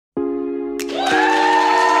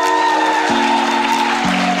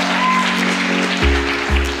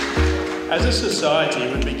As a society,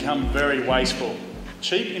 we've become very wasteful.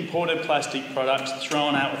 Cheap imported plastic products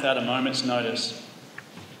thrown out without a moment's notice.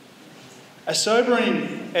 A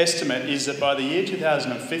sobering estimate is that by the year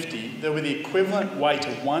 2050, there will be the equivalent weight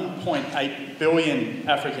of 1.8 billion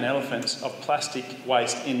African elephants of plastic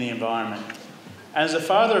waste in the environment. And as a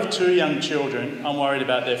father of 2 young children, I'm worried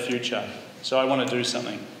about their future, so I want to do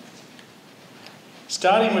something.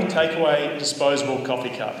 Starting with takeaway disposable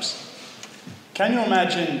coffee cups. Can you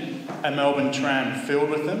imagine a Melbourne tram filled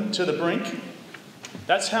with them to the brink?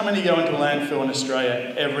 That's how many go into landfill in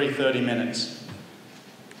Australia every 30 minutes.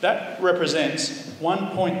 That represents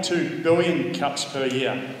 1.2 billion cups per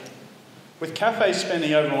year, with cafes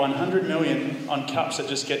spending over 100 million on cups that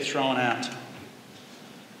just get thrown out.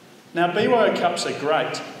 Now, BYO cups are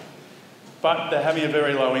great, but they're having a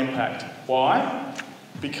very low impact. Why?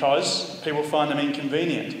 Because people find them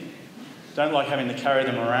inconvenient. Don't like having to carry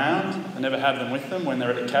them around, they never have them with them when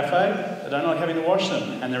they're at a cafe, they don't like having to wash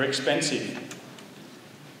them, and they're expensive.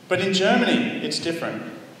 But in Germany, it's different.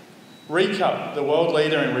 Recup, the world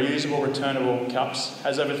leader in reusable, returnable cups,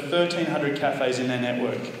 has over 1,300 cafes in their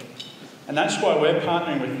network. And that's why we're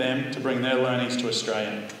partnering with them to bring their learnings to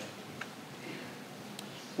Australia.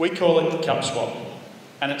 We call it CupSwap,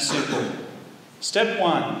 and it's simple. Step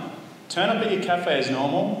 1, turn up at your cafe as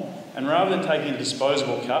normal, and rather than taking a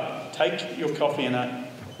disposable cup, take your coffee in a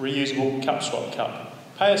reusable CupSwap cup.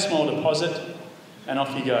 Pay a small deposit, and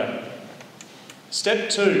off you go. Step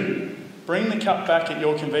 2, bring the cup back at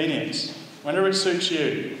your convenience, whenever it suits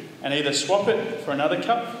you, and either swap it for another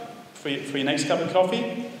cup for your next cup of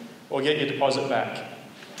coffee, or get your deposit back.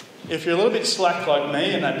 If you're a little bit slack like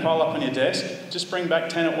me and they pile up on your desk, just bring back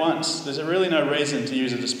 10 at once. There's really no reason to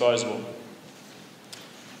use a disposable.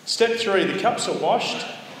 Step 3, the cups are washed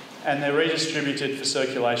and they're redistributed for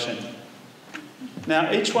circulation.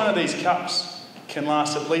 Now, each one of these cups can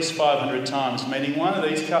last at least 500 times, meaning one of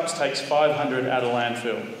these cups takes 500 out of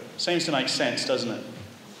landfill. Seems to make sense, doesn't it?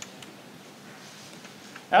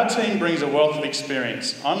 Our team brings a wealth of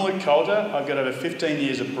experience. I'm Coulter. I've got over 15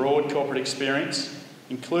 years of broad corporate experience,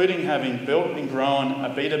 including having built and grown a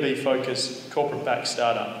B2B-focused corporate-backed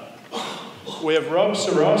startup. We have Rob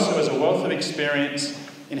Soros, who has a wealth of experience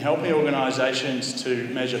in helping organisations to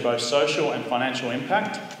measure both social and financial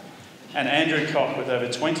impact, and Andrew Koch with over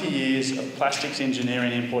 20 years of plastics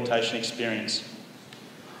engineering and importation experience.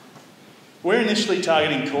 We're initially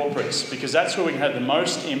targeting corporates because that's where we can have the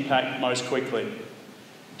most impact most quickly.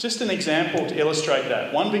 Just an example to illustrate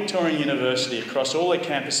that. One Victorian university across all their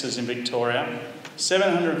campuses in Victoria,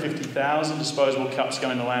 750,000 disposable cups go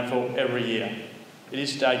into landfill every year. It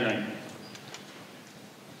is staggering.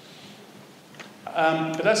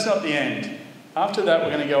 But that's not the end. After that,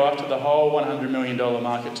 we're going to go after the whole $100 million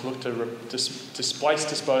market to look to displace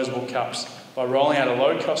disposable cups by rolling out a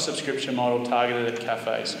low-cost subscription model targeted at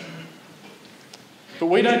cafes. But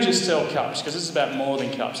we don't just sell cups, because this is about more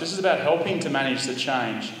than cups. This is about helping to manage the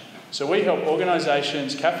change. So we help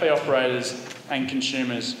organisations, cafe operators and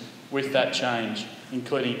consumers with that change,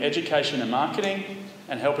 including education and marketing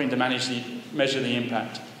and helping to measure the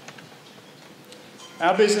impact.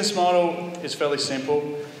 Our business model is fairly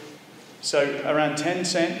simple. So around 10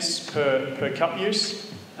 cents per cup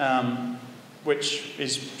use, which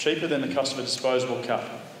is cheaper than the cost of a disposable cup.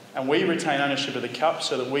 And we retain ownership of the cup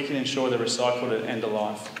so that we can ensure they're recycled at end of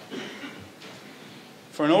life.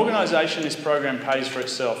 For an organisation, this program pays for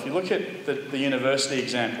itself. You look at the university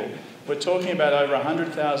example, we're talking about over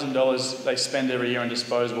 $100,000 they spend every year on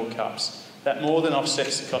disposable cups. That more than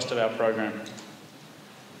offsets the cost of our program.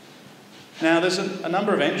 Now, there's a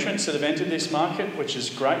number of entrants that have entered this market, which is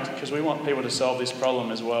great because we want people to solve this problem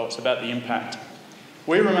as well. It's about the impact.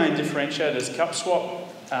 We remain differentiated as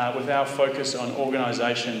CupSwap with our focus on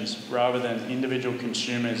organisations rather than individual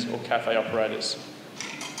consumers or cafe operators.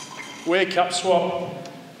 We're CupSwap,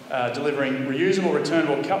 delivering reusable,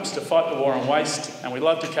 returnable cups to fight the war on waste, and we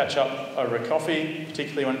love to catch up over a coffee,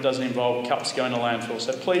 particularly when it doesn't involve cups going to landfill.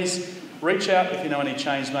 So please reach out if you know any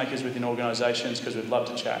change makers within organisations, because we'd love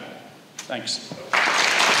to chat. Thanks.